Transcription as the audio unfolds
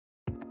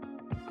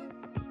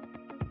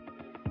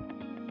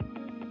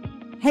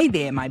Hey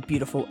there, my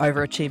beautiful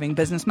overachieving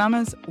business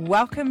mamas.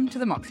 Welcome to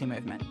the Moxie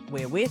Movement,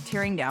 where we're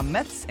tearing down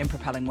myths and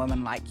propelling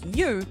women like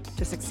you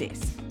to success,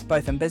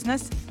 both in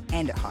business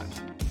and at home.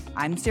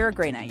 I'm Sarah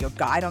Greener, your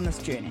guide on this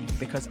journey,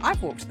 because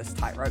I've walked this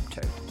tightrope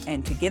too.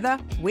 And together,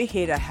 we're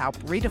here to help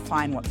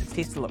redefine what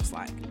success looks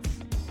like.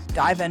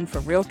 Dive in for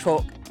real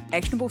talk,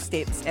 actionable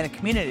steps, and a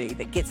community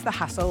that gets the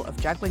hustle of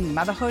juggling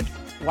motherhood,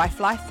 wife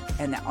life,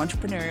 and that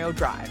entrepreneurial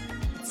drive.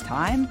 It's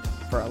time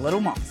for a little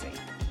Moxie.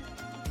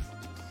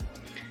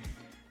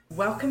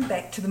 Welcome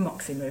back to the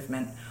Moxie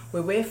Movement,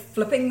 where we're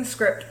flipping the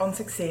script on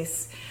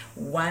success,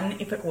 one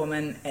epic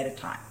woman at a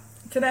time.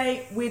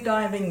 Today, we're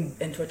diving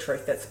into a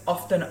truth that's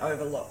often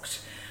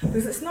overlooked,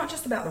 because it's not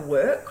just about the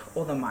work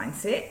or the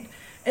mindset,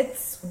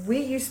 it's where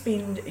you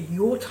spend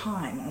your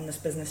time on this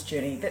business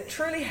journey that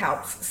truly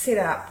helps set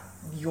up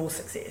your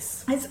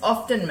success. It's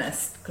often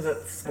missed because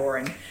it's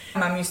boring.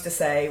 Mum used to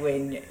say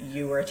when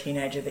you were a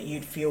teenager that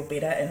you'd feel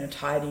better in a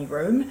tidy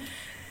room.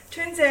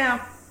 Turns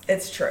out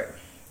it's true.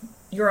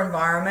 Your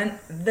environment,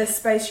 the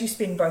space you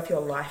spend both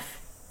your life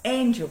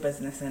and your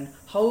business in,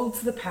 holds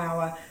the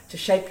power to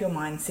shape your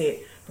mindset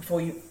before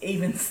you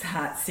even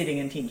start setting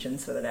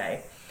intentions for the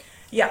day.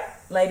 Yeah,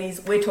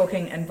 ladies, we're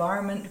talking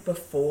environment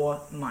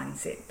before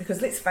mindset,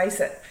 because let's face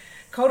it,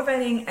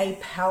 cultivating a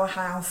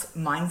powerhouse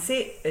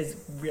mindset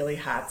is really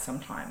hard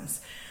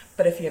sometimes.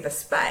 But if you have a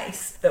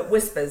space that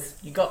whispers,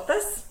 you got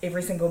this,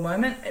 every single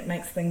moment, it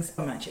makes things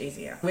so much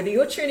easier. Whether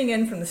you're tuning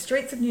in from the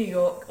streets of New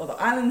York or the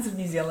islands of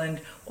New Zealand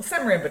or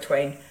somewhere in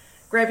between,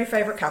 grab your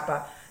favourite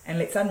cuppa and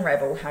let's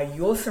unravel how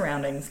your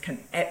surroundings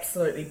can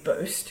absolutely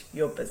boost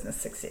your business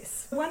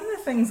success. One of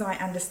the things I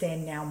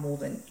understand now more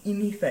than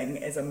anything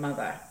as a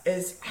mother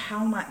is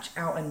how much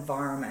our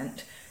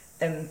environment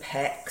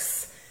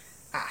impacts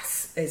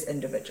us as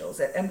individuals.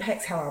 It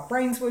impacts how our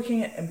brain's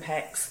working, it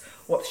impacts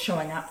what's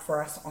showing up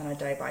for us on a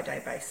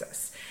day-by-day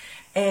basis.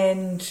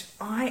 And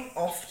I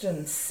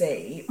often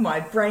see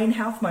my brain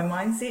health, my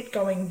mindset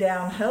going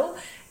downhill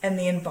in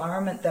the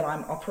environment that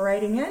I'm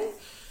operating in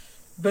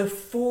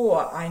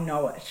before I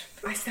know it.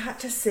 I start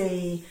to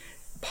see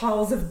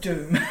piles of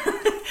doom,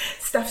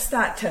 stuff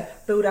start to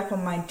build up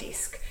on my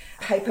desk,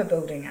 paper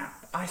building up.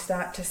 I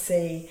start to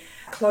see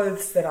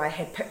clothes that I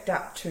had picked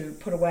up to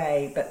put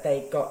away, but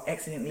they got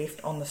accidentally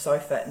left on the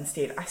sofa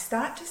instead. I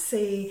start to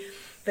see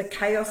the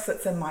chaos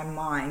that's in my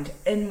mind,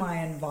 in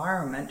my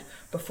environment,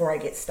 before I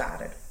get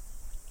started.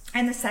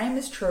 And the same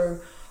is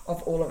true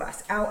of all of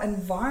us. Our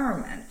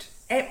environment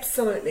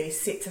absolutely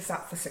sets us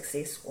up for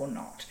success or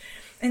not.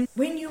 And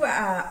when you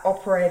are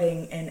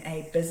operating in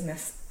a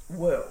business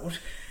world,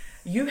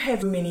 you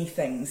have many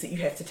things that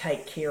you have to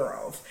take care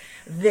of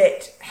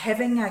that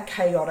having a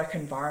chaotic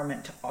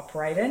environment to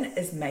operate in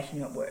is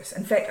making it worse.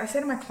 In fact, I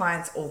say to my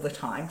clients all the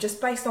time, just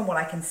based on what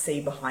I can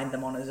see behind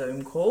them on a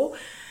Zoom call,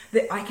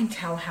 that I can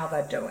tell how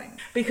they're doing.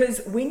 Because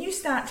when you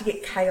start to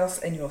get chaos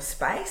in your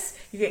space,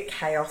 you get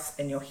chaos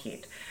in your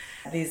head.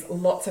 There's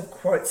lots of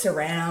quotes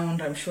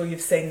around, I'm sure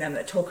you've seen them,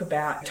 that talk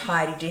about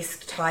tidy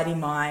desk, tidy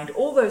mind,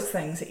 all those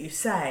things that you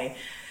say.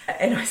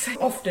 And I say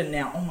often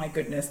now, oh my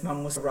goodness,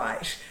 Mum was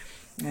right.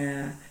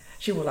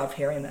 She will love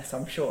hearing this,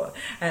 I'm sure.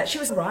 She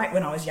was right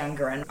when I was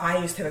younger, and I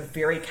used to have a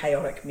very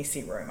chaotic,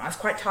 messy room. I was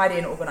quite tidy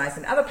and organised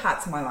in other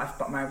parts of my life,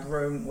 but my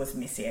room was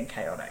messy and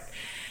chaotic.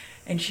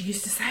 And she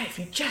used to say, if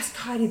you just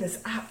tidy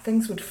this up,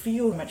 things would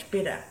feel much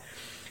better.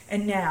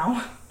 And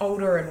now,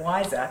 older and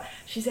wiser,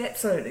 she's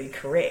absolutely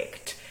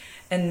correct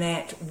in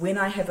that when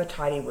I have a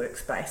tidy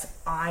workspace,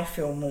 I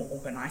feel more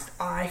organised,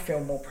 I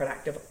feel more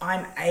productive,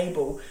 I'm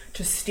able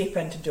to step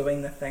into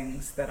doing the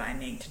things that I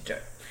need to do.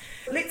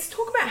 Let's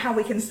talk about how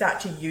we can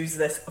start to use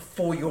this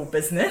for your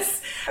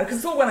business, because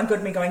it's all well and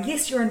good me going,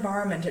 yes, your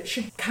environment, it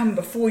should come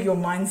before your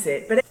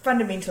mindset, but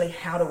fundamentally,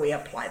 how do we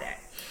apply that?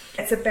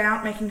 It's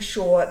about making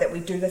sure that we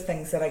do the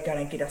things that are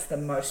going to get us the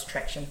most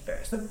traction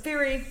first. The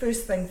very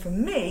first thing for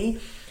me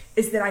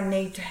is that I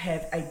need to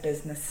have a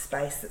business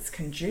space that's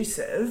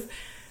conducive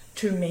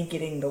to me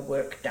getting the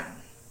work done.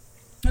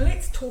 Now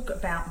let's talk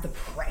about the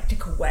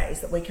practical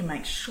ways that we can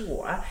make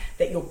sure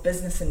that your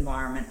business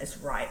environment is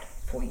right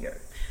for you.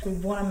 We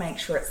want to make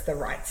sure it's the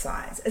right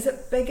size. Is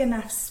it big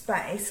enough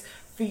space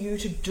for you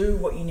to do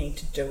what you need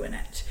to do in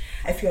it?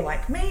 If you're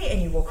like me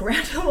and you walk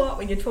around a lot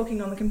when you're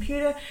talking on the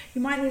computer,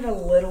 you might need a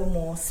little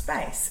more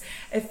space.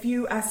 If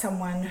you are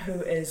someone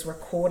who is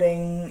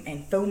recording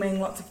and filming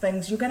lots of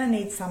things, you're going to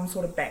need some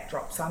sort of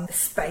backdrop, some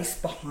space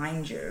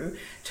behind you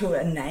to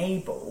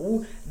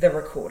enable the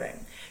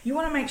recording. You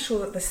want to make sure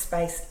that the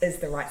space is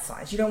the right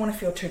size. You don't want to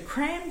feel too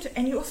crammed,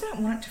 and you also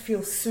don't want it to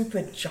feel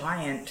super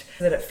giant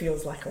that it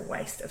feels like a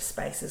waste of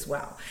space as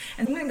well.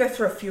 And I'm going to go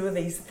through a few of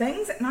these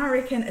things, and I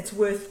reckon it's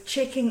worth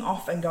checking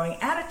off and going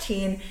out of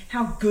 10,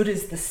 how good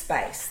is the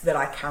space that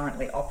I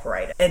currently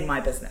operate in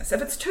my business?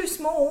 If it's too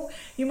small,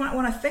 you might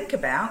want to think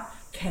about,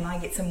 can I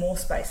get some more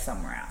space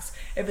somewhere else?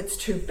 If it's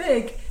too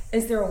big,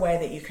 is there a way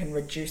that you can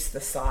reduce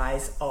the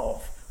size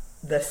of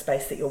the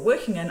space that you're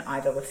working in,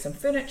 either with some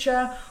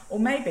furniture or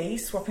maybe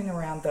swapping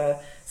around the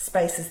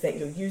spaces that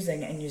you're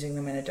using and using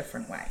them in a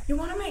different way. You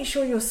want to make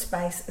sure your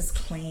space is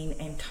clean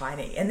and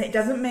tidy, and that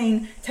doesn't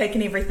mean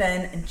taking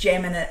everything and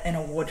jamming it in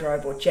a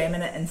wardrobe or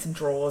jamming it in some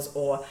drawers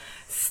or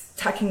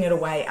tucking it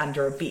away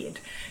under a bed.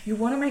 You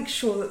want to make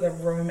sure that the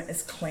room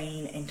is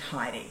clean and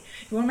tidy.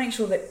 You want to make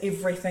sure that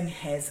everything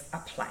has a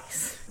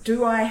place.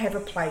 Do I have a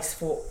place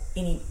for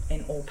any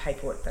and all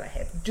paperwork that I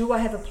have? Do I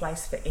have a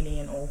place for any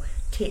and all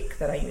tech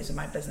that I use in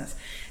my business?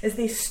 Is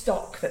there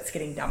stock that's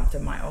getting dumped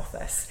in my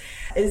office?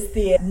 Is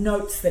there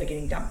notes that are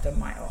getting dumped in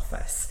my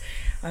office?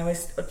 I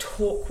always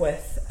talk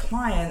with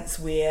clients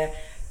where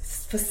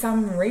for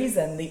some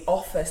reason the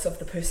office of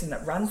the person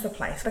that runs the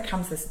place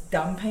becomes this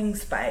dumping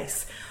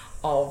space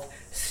of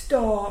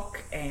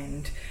stock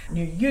and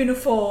new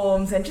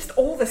uniforms and just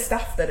all the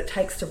stuff that it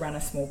takes to run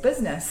a small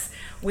business,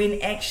 when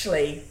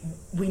actually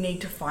we need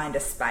to find a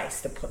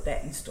space to put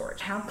that in storage.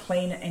 How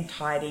clean and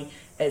tidy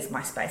is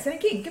my space? And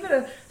again, give it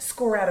a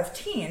score out of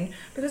 10,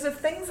 because if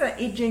things are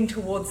edging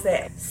towards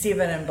that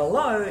 7 and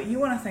below, you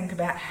want to think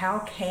about how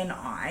can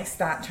I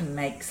start to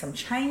make some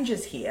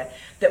changes here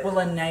that will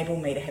enable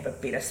me to have a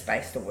better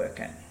space to work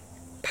in.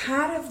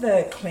 Part of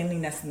the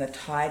cleanliness and the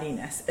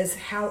tidiness is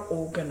how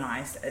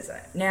organized is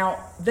it.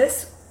 Now,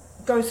 this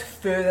goes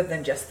further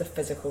than just the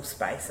physical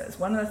spaces.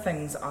 One of the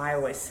things I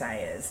always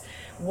say is,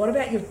 what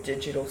about your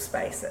digital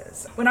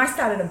spaces? When I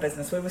started in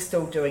business, we were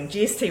still doing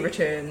GST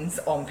returns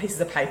on pieces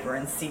of paper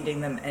and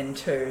sending them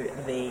into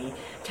the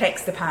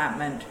tax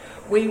department.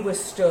 We were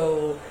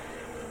still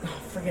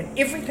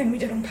everything we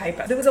did on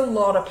paper. There was a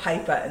lot of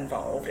paper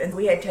involved, and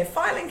we had to have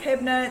filing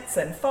cabinets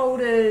and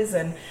folders,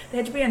 and there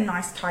had to be a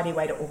nice tidy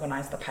way to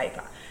organize the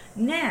paper.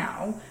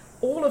 Now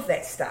all of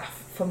that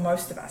stuff, for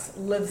most of us,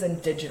 lives in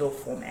digital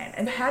format.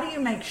 And how do you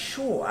make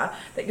sure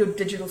that your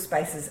digital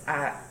spaces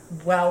are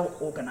well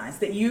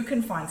organized, that you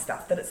can find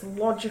stuff, that it's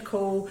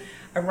logical,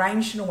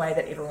 arranged in a way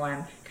that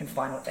everyone can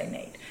find what they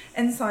need?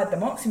 Inside the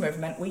Moxie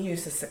movement, we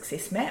use the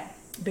success map,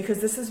 because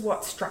this is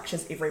what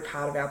structures every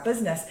part of our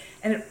business,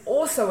 and it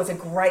also is a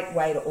great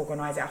way to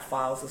organize our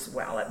files as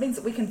well. It means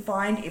that we can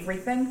find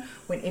everything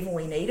whenever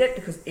we need it,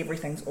 because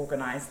everything's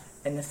organized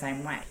in the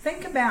same way.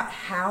 Think about,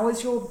 how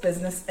is your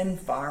business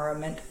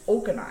environment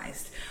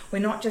organized? We're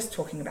not just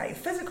talking about your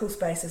physical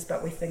spaces,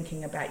 but we're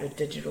thinking about your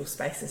digital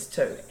spaces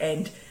too.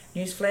 And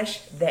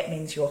newsflash, that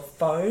means your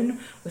phone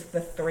with the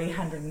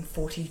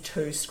 342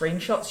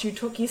 screenshots you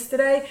took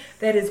yesterday,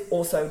 that is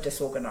also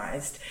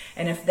disorganized.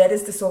 And if that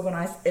is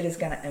disorganized, it is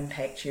going to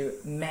impact you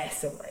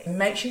massively.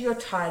 Make sure you're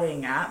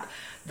tidying up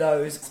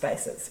those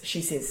spaces.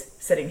 She says,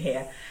 sitting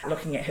here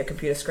looking at her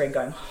computer screen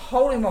going,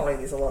 holy moly,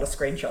 there's a lot of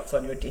screenshots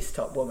on your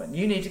desktop, woman.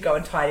 You need to go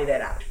and tidy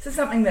that up. This is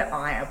something that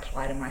I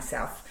apply to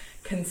myself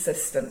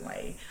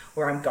consistently,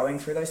 where I'm going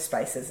through those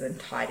spaces and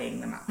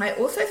tidying them up. I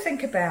also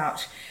think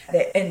about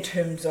that in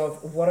terms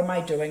of, what am I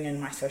doing in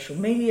my social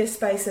media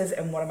spaces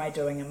and what am I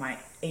doing in my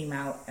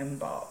email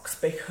inbox?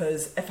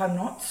 Because if I'm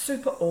not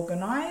super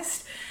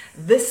organized,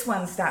 this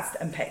one starts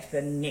to impact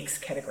the next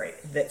category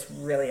that's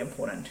really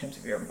important in terms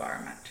of your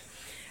environment.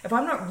 If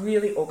I'm not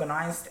really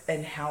organized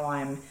in how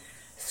I'm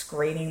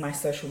screening my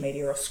social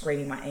media or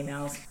screening my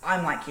emails,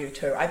 I'm like you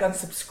too. I go and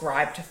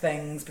subscribe to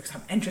things because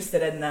I'm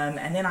interested in them,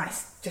 and then I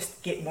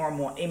just get more and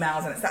more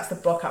emails, and it starts to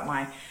book up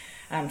my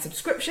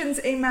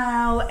subscriptions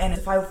email. And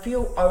if I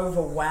feel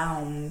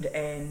overwhelmed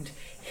and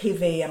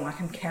heavy and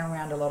like I'm carrying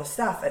around a lot of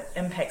stuff, it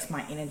impacts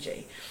my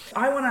energy.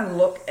 I want to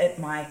look at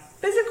my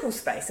physical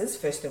spaces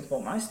first and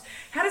foremost.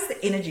 How does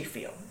the energy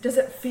feel? Does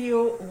it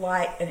feel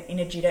light and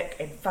energetic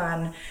and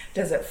fun?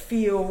 Does it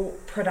feel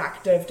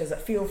productive? Does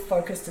it feel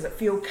focused? Does it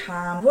feel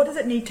calm? What does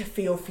it need to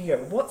feel for you?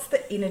 What's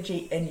the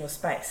energy in your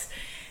space?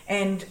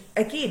 And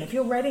again, if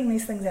you're rating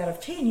these things out of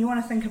 10, you want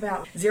to think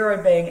about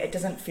 0 being, it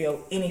doesn't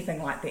feel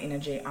anything like the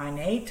energy I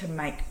need to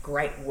make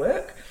great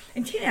work.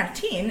 And 10 out of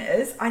 10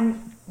 is,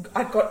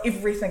 I've got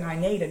everything I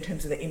need in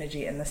terms of the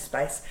energy in this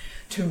space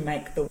to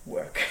make the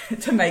work,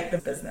 to make the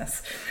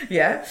business.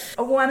 Yeah.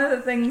 One of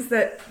the things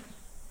that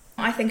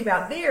I think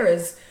about there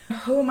is,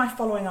 who am I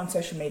following on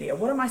social media?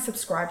 What am I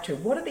subscribed to?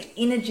 What are the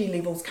energy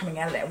levels coming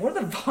out of that? What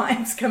are the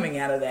vibes coming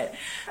out of that?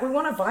 We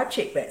want to vibe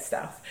check that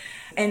stuff.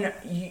 And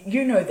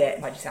you know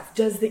that by yourself.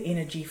 Does the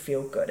energy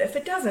feel good? If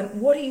it doesn't,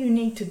 what do you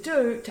need to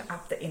do to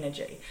up the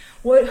energy?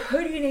 Who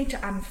do you need to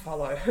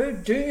unfollow? Who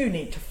do you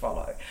need to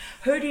follow?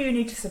 Who do you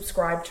need to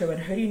subscribe to,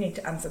 and who do you need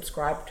to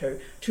unsubscribe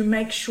to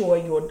make sure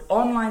your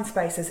online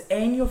spaces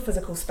and your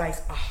physical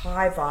space are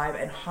high vibe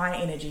and high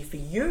energy for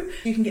you?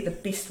 You can get the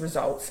best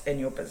results in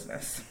your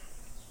business.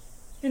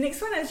 The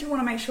next one is, you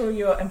want to make sure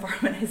your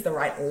environment has the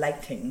right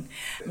lighting.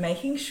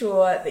 Making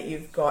sure that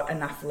you've got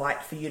enough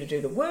light for you to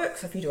do the work.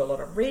 So if you do a lot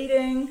of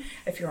reading,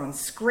 if you're on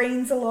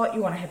screens a lot,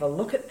 you want to have a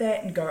look at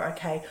that and go,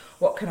 okay,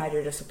 what can I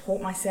do to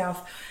support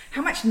myself?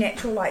 How much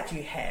natural light do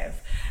you have?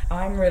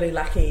 I'm really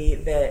lucky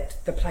that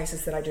the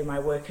places that I do my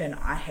work in,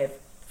 I have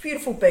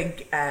beautiful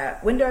big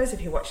windows. If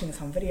you're watching this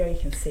on video, you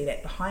can see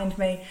that behind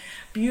me.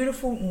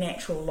 Beautiful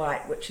natural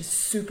light, which is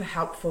super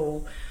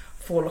helpful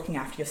for looking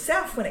after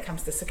yourself when it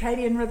comes to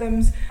circadian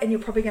rhythms, and you're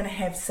probably going to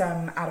have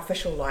some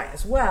artificial light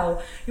as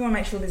well. You want to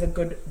make sure there's a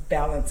good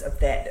balance of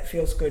that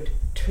feels good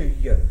to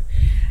you.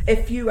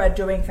 If you are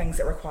doing things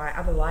that require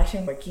other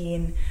lighting,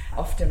 again,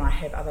 often I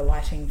have other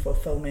lighting for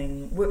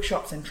filming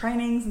workshops and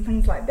trainings and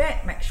things like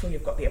that. Make sure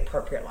you've got the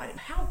appropriate lighting.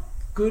 How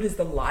good is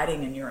the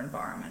lighting in your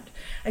environment?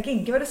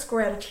 Again, give it a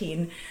score out of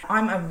 10.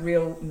 I'm a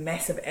real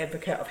massive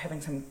advocate of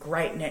having some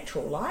great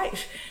natural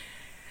light.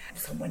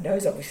 Some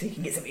windows, obviously you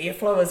can get some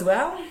airflow as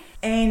well,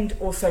 and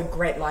also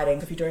great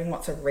lighting. If you're doing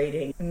lots of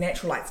reading,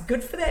 natural light's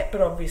good for that, but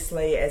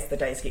obviously as the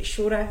days get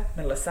shorter,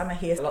 middle of summer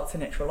here, lots of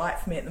natural light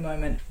for me at the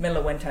moment, middle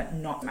of winter,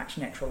 not much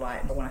natural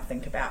light. I want to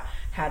think about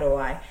how do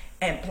I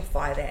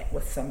amplify that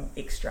with some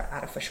extra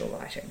artificial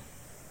lighting.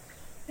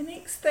 The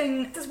next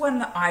thing, this is one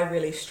that I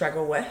really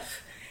struggle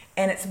with,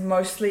 and it's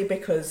mostly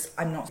because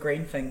I'm not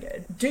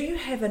green-fingered. Do you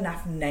have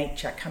enough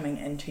nature coming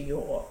into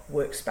your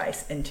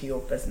workspace, into your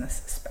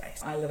business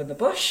space? I live in the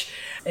bush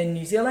in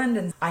New Zealand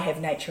and I have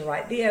nature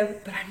right there,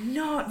 but I'm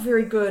not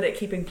very good at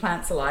keeping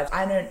plants alive.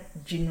 I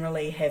don't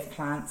generally have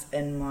plants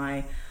in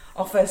my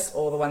office,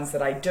 or the ones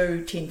that I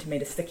do tend to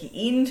meet a sticky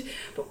end.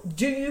 But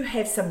do you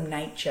have some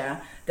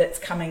nature that's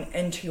coming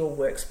into your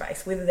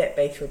workspace, whether that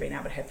be through being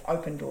able to have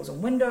open doors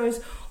and windows,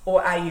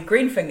 or are you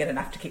green-fingered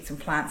enough to keep some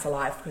plants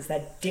alive, because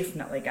they're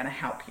definitely going to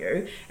help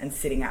you in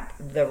setting up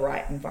the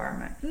right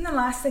environment. And the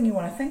last thing you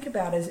want to think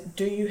about is,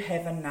 do you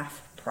have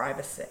enough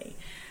privacy?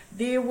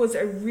 There was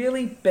a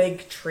really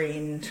big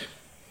trend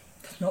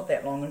not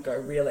that long ago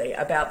really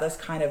about this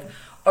kind of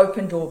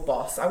open door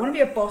boss. I want to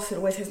be a boss that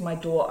always has my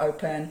door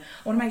open.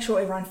 I want to make sure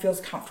everyone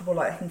feels comfortable,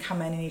 like they can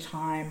come in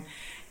anytime.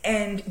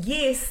 And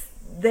yes,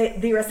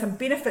 there are some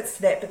benefits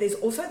to that, but there's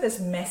also this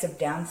massive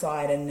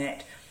downside in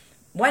that,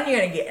 one, you're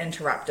going to get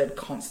interrupted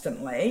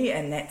constantly,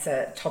 and that's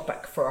a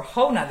topic for a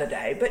whole nother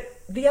day.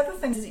 But the other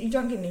thing is that you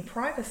don't get any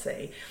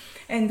privacy.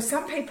 And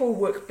some people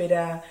work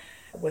better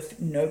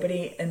with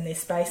nobody in their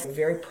space, a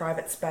very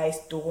private space,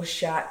 door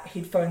shut,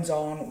 headphones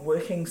on,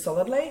 working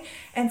solidly.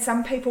 And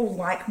some people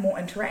like more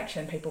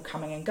interaction, people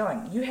coming and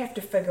going. You have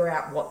to figure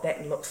out what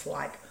that looks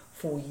like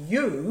for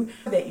you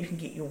so that you can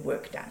get your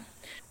work done.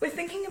 We're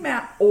thinking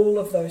about all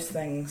of those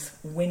things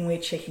when we're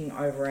checking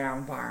over our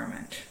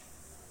environment.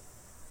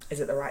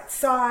 Is it the right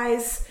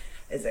size?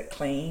 Is it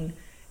clean?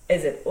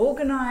 Is it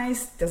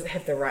organized? Does it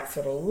have the right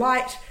sort of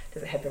light?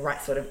 Does it have the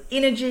right sort of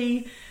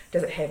energy?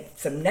 Does it have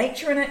some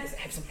nature in it? Does it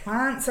have some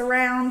plants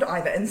around,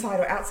 either inside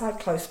or outside,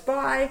 close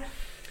by?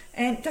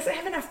 And does it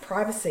have enough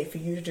privacy for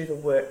you to do the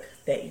work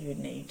that you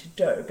need to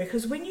do?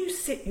 Because when you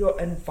set your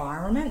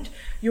environment,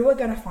 you are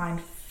going to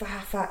find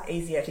far, far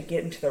easier to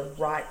get into the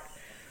right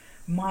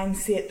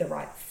mindset, the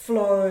right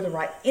flow, the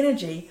right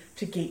energy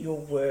to get your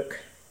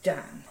work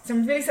done.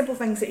 Some really simple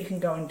things that you can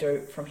go and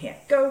do from here.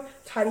 Go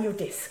tidy your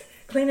desk,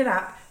 clean it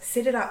up,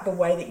 set it up the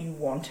way that you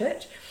want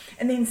it,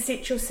 and then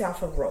set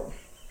yourself a rule.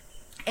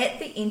 At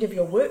the end of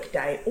your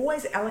workday,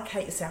 always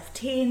allocate yourself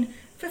 10,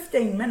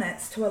 15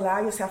 minutes to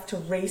allow yourself to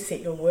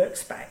reset your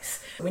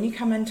workspace. When you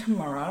come in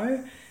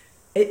tomorrow,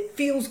 it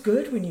feels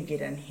good when you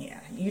get in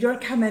here. You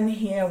don't come in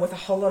here with a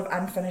whole lot of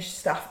unfinished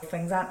stuff.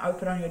 Things aren't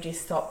open on your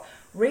desktop.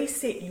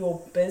 Reset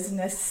your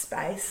business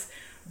space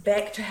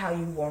back to how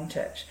you want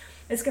it.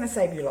 It's going to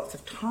save you lots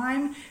of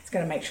time. It's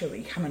going to make sure that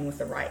you come in with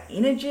the right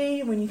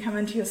energy when you come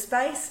into your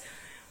space.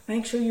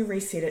 Make sure you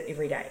reset it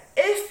every day.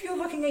 If you're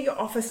looking at your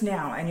office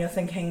now and you're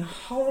thinking,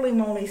 holy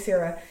moly,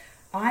 Sarah,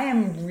 I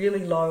am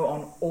really low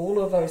on all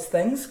of those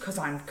things because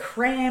I'm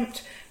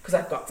cramped, because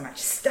I've got so much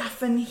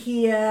stuff in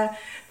here,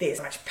 there's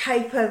so much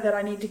paper that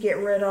I need to get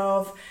rid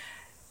of.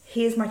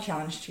 Here's my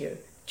challenge to you.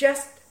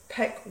 Just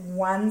pick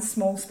one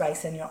small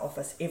space in your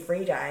office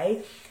every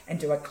day and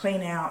do a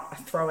clean out, a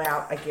throw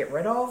out, a get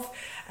rid of.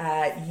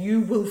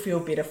 You will feel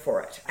better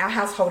for it. Our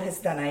household has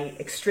done an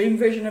extreme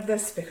version of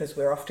this because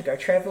we're off to go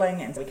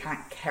traveling and we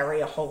can't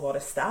carry a whole lot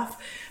of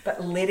stuff,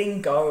 but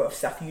letting go of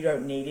stuff you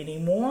don't need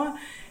anymore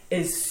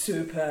is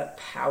super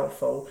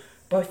powerful,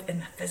 both in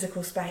the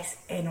physical space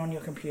and on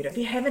your computer. If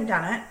you haven't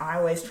done it, I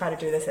always try to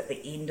do this at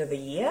the end of the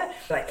year,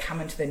 like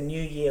come into the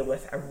new year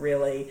with a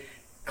really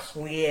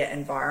clear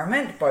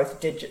environment, both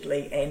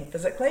digitally and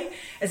physically,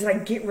 is that I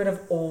get rid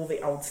of all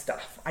the old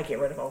stuff. I get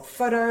rid of old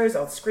photos,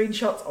 old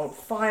screenshots, old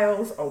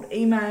files, old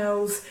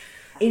emails,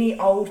 any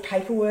old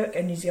paperwork.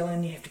 In New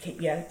Zealand, you have to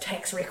keep your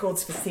tax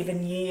records for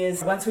 7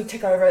 years. Once we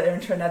tick over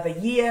into another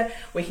year,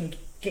 we can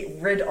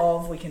get rid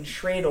of, we can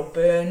shred or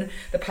burn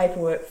the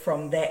paperwork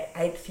from that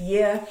 8th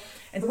year.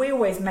 And we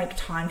always make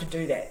time to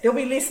do that. There'll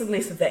be less and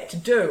less of that to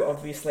do,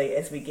 obviously,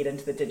 as we get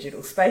into the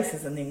digital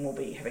spaces, and then we'll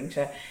be having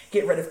to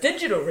get rid of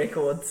digital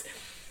records.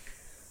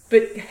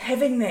 But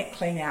having that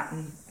clean out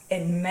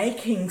and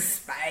making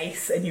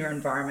space in your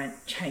environment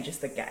changes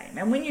the game.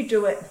 And when you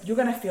do it, you're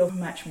going to feel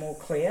much more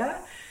clear,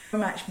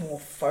 much more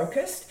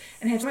focused,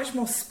 and have much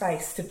more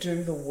space to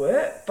do the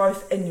work,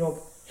 both in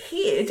your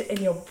head,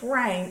 in your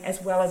brain,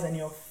 as well as in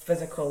your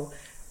physical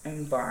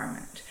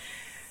environment.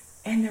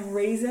 And the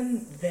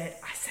reason that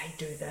I say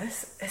do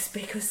this is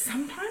because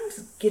sometimes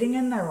getting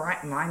in the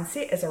right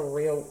mindset is a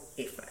real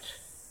effort.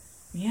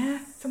 Yeah,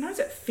 sometimes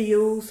it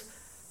feels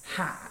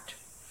hard.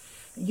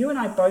 You and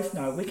I both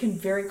know we can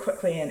very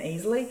quickly and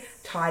easily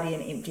tidy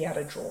and empty out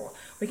a drawer.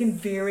 We can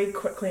very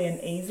quickly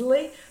and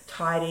easily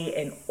tidy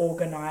and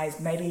organize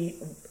maybe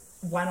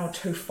 1 or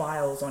 2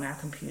 files on our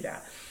computer.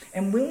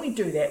 And when we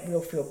do that,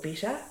 we'll feel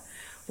better,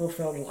 we'll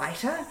feel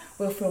lighter,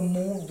 we'll feel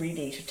more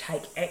ready to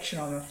take action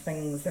on the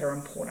things that are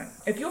important.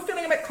 If you're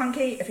feeling a bit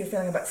clunky, if you're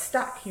feeling a bit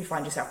stuck, you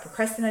find yourself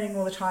procrastinating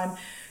all the time,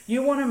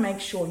 you want to make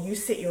sure you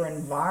set your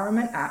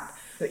environment up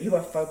so that you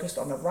are focused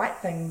on the right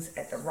things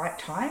at the right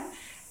time,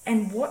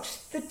 and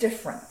watch the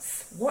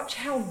difference. Watch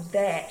how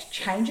that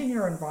change in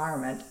your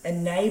environment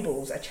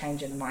enables a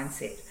change in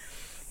mindset.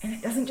 And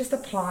it doesn't just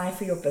apply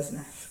for your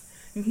business.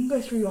 You can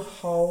go through your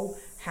whole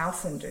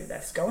house and do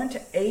this. Go into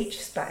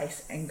each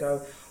space and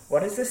go,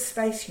 what is this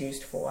space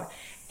used for?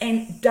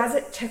 And does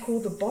it tick all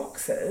the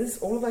boxes,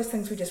 all of those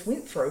things we just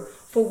went through,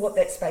 for what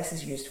that space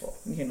is used for?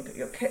 You can look at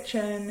your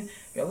kitchen,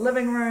 your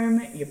living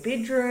room, your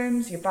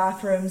bedrooms, your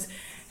bathrooms.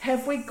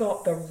 Have we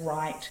got the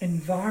right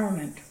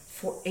environment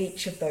for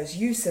each of those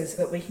uses so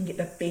that we can get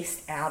the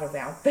best out of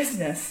our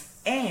business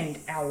and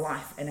our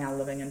life and our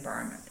living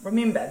environment?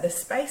 Remember, the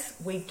space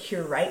we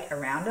curate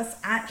around us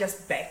aren't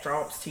just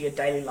backdrops to your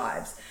daily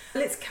lives.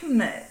 Let's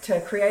commit to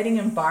creating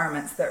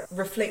environments that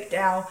reflect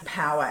our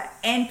power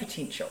and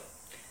potential.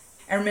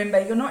 And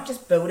remember, you're not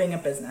just building a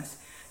business,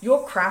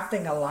 you're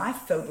crafting a life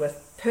filled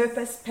with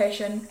purpose,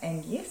 passion,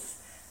 and yes,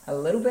 a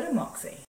little bit of moxie.